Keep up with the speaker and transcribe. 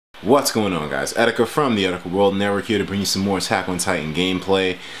What's going on, guys? Etika from the Etika World Network here to bring you some more Attack on Titan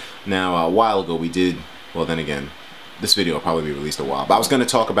gameplay. Now, a while ago we did, well then again, this video will probably be released a while, but I was going to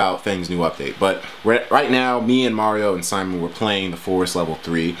talk about Feng's new update. But right now, me and Mario and Simon were playing the Forest Level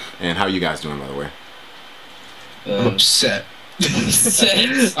 3, and how are you guys doing, by the way? I'm upset.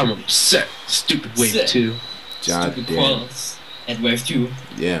 I'm upset. Stupid Wave 2. Stupid Quals at Wave 2.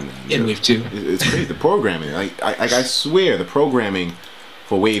 Yeah, man. In Wave 2. It's crazy. The programming, I swear, the programming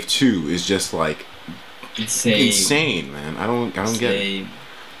for Wave 2 is just like insane, man. I don't get it.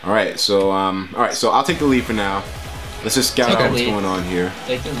 All right, so I'll take the lead for now. Let's just scout out what's going on here.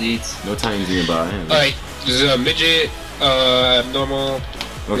 Take the lead. No Titans nearby. All right, this is a midget, abnormal.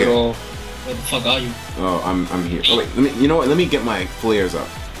 Okay. Little... Where the fuck are you? Oh, I'm here. Oh wait, you know what? Let me get my flares up.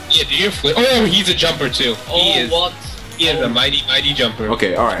 Yeah, do your flare. Oh, he's a jumper too. What? He is a mighty jumper.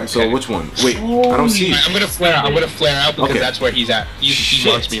 Okay, all right. So which one? Wait, I don't see. Right, I'm gonna flare out. I'm gonna flare out because that's where he's at. He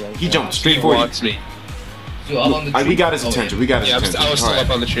wants me. Right he jumped straight he for wants me. So I'm on the tree. We got his attention. We got his attention. I was still up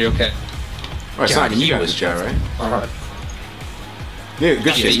on the tree. Okay. All right, Simon, you got this guy, right? Yeah,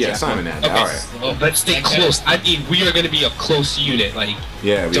 good shit. Yeah, Simon had that. All right. Oh, let's stay close. I mean, we are gonna be a close unit. Like.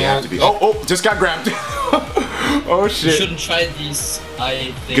 Yeah, we have to be. Oh, just got grabbed. Oh shit. You shouldn't try these.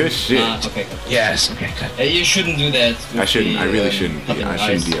 I think. Good shit. Okay. Good. Yes. Okay. Good. You shouldn't do that. I shouldn't. I really shouldn't. I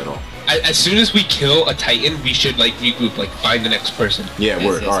shouldn't be at all. As soon as we kill a Titan, we should like regroup, like find the next person. Yeah,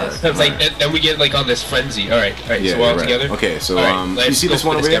 word. All right. Cause like then we get like on this frenzy. All right. Yeah, so we're all together. Okay, so you see this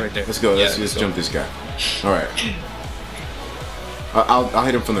one over here? Let's go. Let's just jump this guy. All right. I'll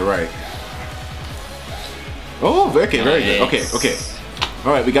hit him from the right. Oh, okay, very good. Okay.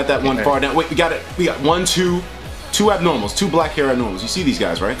 All right, we got that one far down. Wait, we got it. We got two abnormals, two black hair abnormals. You see these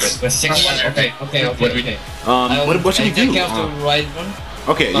guys, right? We're 6. Okay. What should we do? Take care of the right one.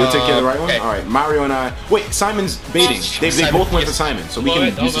 Okay, you'll take care of the right one? Alright, Mario and I... Wait, Simon's baiting. They both went for Simon, so we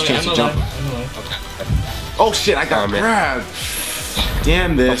can use this chance to jump. Oh shit, I got grabbed.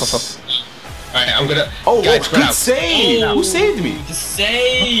 Damn this. Alright, I'm gonna... Oh, good save! Who saved me? The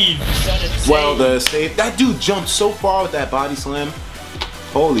save! Well, the save... That dude jumped so far with that body slam.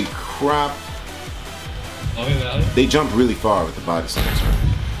 Holy crap. They jump really far with the body slams, man.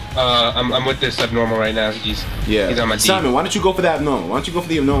 I'm with this abnormal right now. He's on my team. Simon, why don't you go for the abnormal? Why don't you go for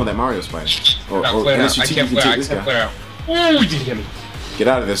the abnormal that Mario's fighting? I can't flare out. Oh, he didn't get me. Get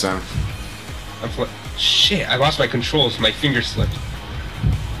out of there, Simon. Shit, I lost my controls. My finger slipped.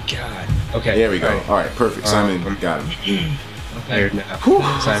 God. Okay. There we go. Alright, perfect. Simon got him. Okay. Now.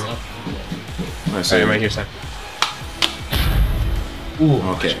 Simon. Alright, I'm right here, Simon. Ooh.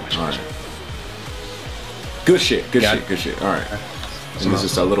 Okay. Alright. Good shit. Good shit. Alright. And this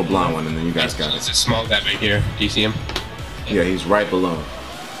is a little blonde one, and then you guys got it. It's a small guy right here. Do you see him? Yeah, he's right below.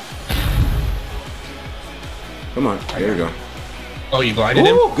 Come on, there we go. Oh, you blinded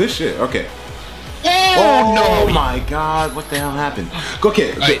him? Oh, good shit. Okay. Oh no! My God, what the hell happened?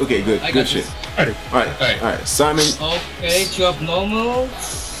 Okay, good shit. All right. Simon. Okay, 2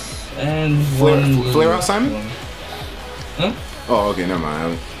 abnormals and flare out, Simon. Huh? Oh, okay, never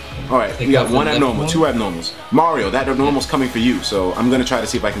mind. Alright, we got 1 abnormal, 2 abnormals. Mario, that abnormal's coming for you, so I'm gonna try to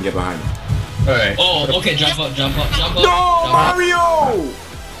see if I can get behind him. Alright. Oh, okay, jump up. No, Mario!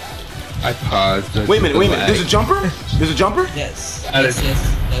 I paused. Wait a minute, there's a jumper? There's a jumper? Yes. That was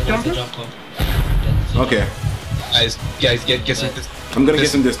a jumper. Okay. Guys, get some distance. I'm gonna get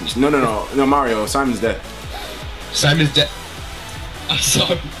some distance. No, Mario, Simon's dead. Simon's dead. I'm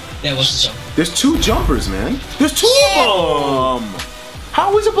sorry. That was a jump. There's 2 jumpers, man. There's 2 of them! How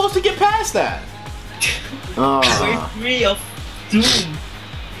are we supposed to get past that? Wave 3 of Doom.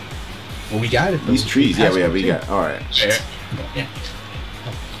 Well, we got it. These trees, yeah, we got. All right. Yeah.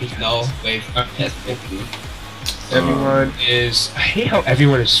 No, wave. Everyone is. I hate how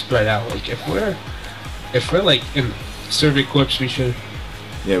everyone is spread out. Like if we're like in Survey Corps, we should.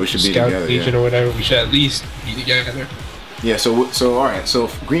 Yeah, we should be Scout together. Legion or whatever. We should at least be together. Yeah. So all right. So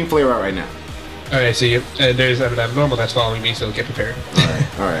green flare out right now. Alright, so there's an abnormal that's following me, so get prepared.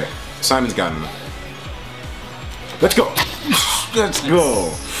 Alright. Simon's got him. Let's go! Let's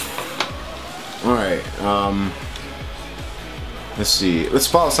go! Alright, let's see. Let's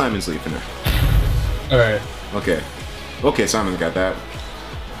follow Simon's lead for now. Alright. Okay, Simon's got that.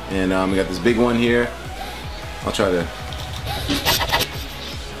 And we got this big one here. I'll try to...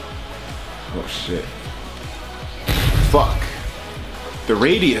 Oh shit. Fuck. The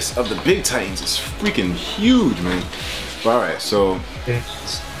radius of the big Titans is freaking huge, man. Alright, so...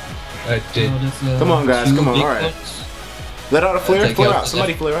 Come on, guys. Come on. Alright. Let out a flare. Flare out.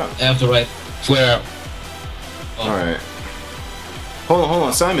 Somebody flare out. I have to right. Flare out. Alright. Hold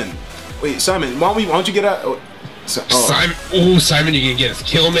on. Simon. Wait, Simon. Why don't you get out? Oh, So, Simon, ooh, Simon, you can get his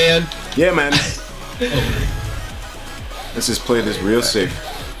kill, man. Yeah, man. Let's just play this real safe.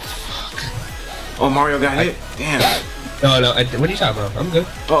 Oh, Mario got hit. Damn. No. What are you talking about? I'm good.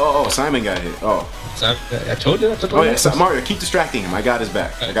 Oh, Simon got hit. Oh. Simon, I told you. Oh yeah, so, Mario, keep distracting him. I got his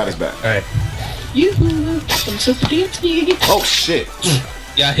back. I got his back. All right. I'm so pretty. Oh shit.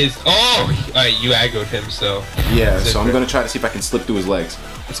 Yeah, his. Oh, all right. You aggroed him, so. Yeah, so I'm gonna try to see if I can slip through his legs.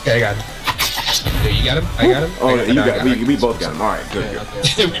 This guy got him. There, you got him. I got him. Oh, you got. We both got him. All right, good.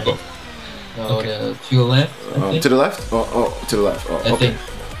 Okay. We both. Okay. To the left. To the left? Oh, to the left. Oh, okay.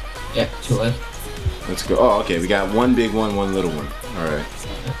 Yeah, to the left. Let's go. Oh, okay. We got one big one, one little one. All right.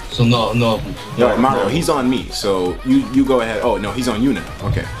 So no. All right, Mario, he's on me. So you go ahead. Oh no, he's on you now.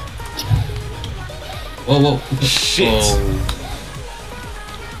 Okay. Whoa. Shit. Oh.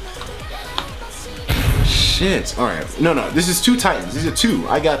 Shit. All right. No. This is two Titans. These are two.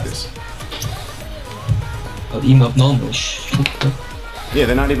 I got this. Even abnormal. Yeah,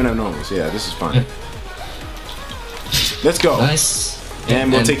 they're not even abnormals. Yeah, this is fine. Let's go. Nice.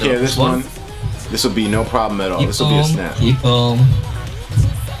 And we'll take care of this one. This will be no problem at all. This will be a snap. Keep on.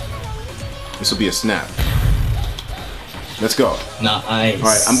 This will be a snap. Let's go.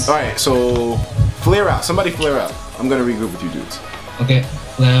 Nice. All right. So flare out. Somebody flare out. I'm gonna regroup with you dudes. Okay.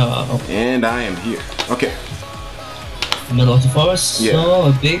 Now. And I am here. Okay. Middle of the forest. Yeah. So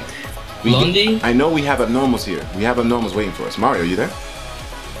a big blondie. I know we have abnormals here. We have abnormals waiting for us. Mario, you there?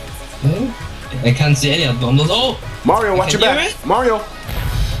 I can't see any abnormals. Oh! Mario, watch your back. Mario.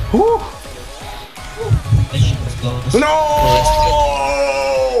 Whoo! No!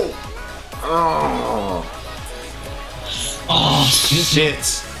 Oh,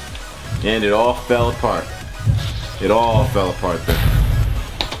 shit. And it all fell apart. It all fell apart there.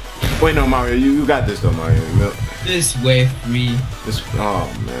 Wait, no, Mario, you got this though, Mario. This wave 3. Oh,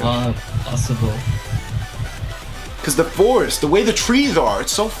 man. Possible. Because the forest, the way the trees are,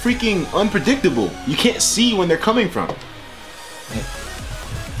 it's so freaking unpredictable. You can't see when they're coming from. Yeah.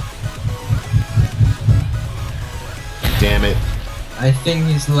 Damn it. I think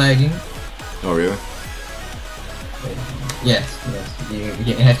he's lagging. Oh, really? Yes.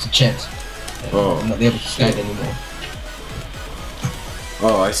 You have to chat. Oh. I'm not able to Skype anymore.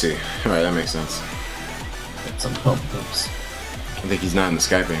 Oh, I see. Alright, that makes sense. That's some problems. I think he's not in the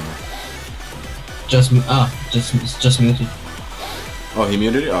Skype anymore. Just muted. Oh, he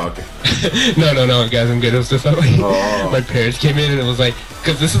muted it? Oh, okay. no, guys, I'm good. It was just like my parents came in and it was like,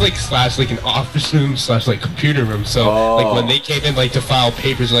 because this is like an office room / like computer room. So like when they came in like to file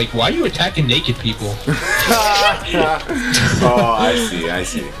papers, like, why are you attacking naked people? Oh, I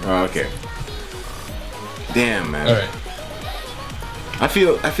see. Oh, okay. Damn, man. All right. I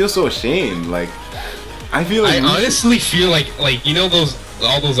feel so ashamed. Like, I honestly feel like you know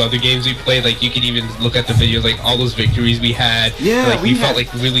all those other games we played, like you can even look at the videos, like all those victories we had. Yeah, like we felt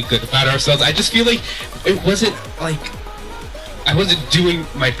like really good about ourselves. I just feel like it wasn't like I wasn't doing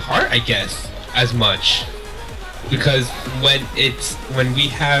my part, I guess, as much, because when we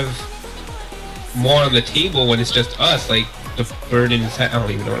have more on the table, when it's just us, like the burden is, I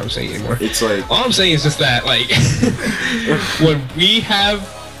don't even know what I'm saying anymore. It's like, all I'm saying is just that, like, when we have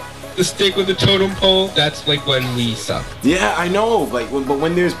the stick with the totem pole, that's like when we suck. Yeah, I know. Like, but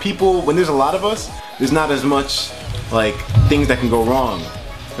when there's a lot of us, there's not as much like things that can go wrong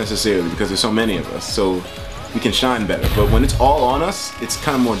necessarily because there's so many of us. So we can shine better. But when it's all on us, it's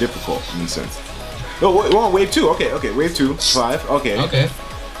kind of more difficult in a sense. Oh, we're on wave 2. Okay, wave 2, 5. Okay.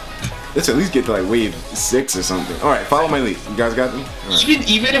 Let's at least get to like wave 6 or something. All right, follow my lead. You guys got me? Right.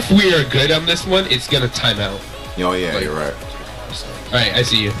 Even if we are good on this one, it's gonna time out. Oh yeah, like, you're right. Alright, I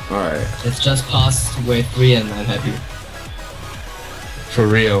see you. Alright. It's just past wave 3 and I'm happy. For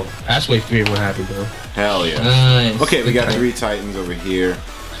real. Past wave 3 and what happened, bro? Hell yeah. Nice. Okay, we got 3 Titans over here.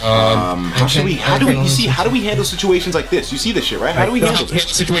 How do we handle situations like this? You see this shit, right? How do we handle this?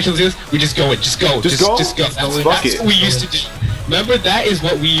 Situations like this? We just go. Just go. That's what we used to do. Remember, that is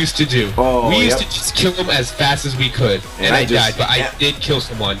what we used to do. We used to just kill them as fast as we could. And I died, but I did kill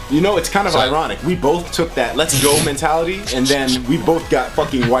someone. You know, it's kind of ironic. We both took that let's go mentality, and then we both got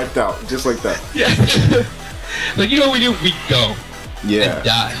fucking wiped out, just like that. Yeah. Like, you know what we do? We go. Yeah. And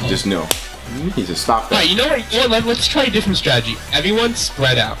die. Just know. You just stop that. Alright, you know what? Let's try a different strategy. Everyone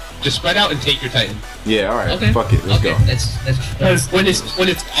spread out. Just spread out and take your Titan. Yeah, alright. Okay. Fuck it. Let's go. Because when it's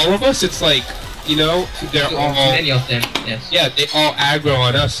all of us, it's like, you know, they're all many of them. Yes. Yeah, they all aggro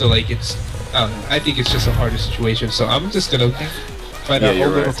on us, so like it's I think it's just a harder situation. So I'm just gonna find out a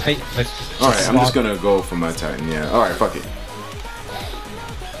little Titan. Alright, I'm just gonna go for my Titan, yeah. Alright, fuck it.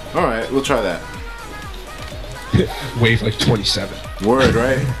 Alright, we'll try that. Wave like 27. Word,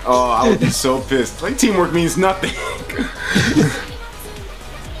 right? Oh, I would be so pissed. Like, teamwork means nothing.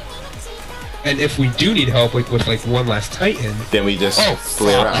 And if we do need help with like one last Titan, Then we just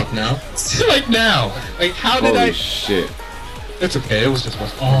flare out. Like now. like now, like how did Holy I? shit. It's okay. It was just one.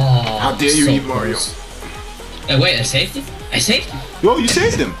 Oh. How dare you so eat Mario? close. Wait, I saved him? I saved him? Yo, you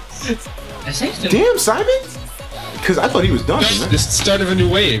saved him. I saved him. Damn, Simon. Because I thought he was done, man. This is the start of a new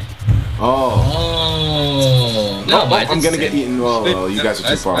wave. Oh. Oh. No, Oh, but I I'm did gonna save get eaten. Oh, you guys are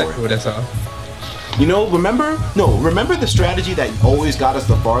too far away. What I saw. You know, remember the strategy that always got us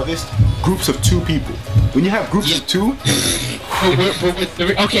the farthest? Groups of 2 people. When you have groups of 2,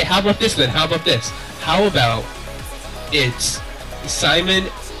 Okay, how about this then? How about this? How about it's Simon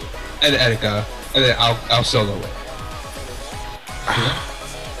and Etika, and then I'll solo it.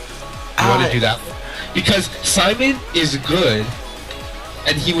 You want to do that? Because Simon is good,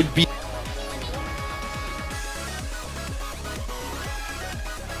 and he would be